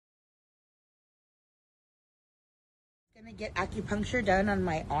I'm gonna get acupuncture done on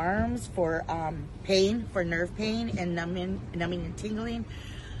my arms for pain, for nerve pain and numbing and tingling.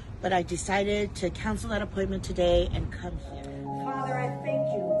 But I decided to cancel that appointment today and come here. Father, I thank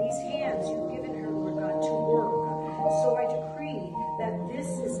you. These hands you've given her, Lord God, to work. So I decree that this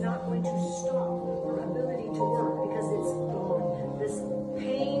is not going to stop her ability to work because it's gone. This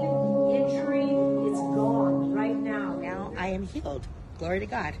pain, injury, it's gone right now. Now I am healed. Glory to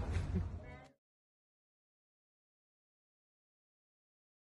God.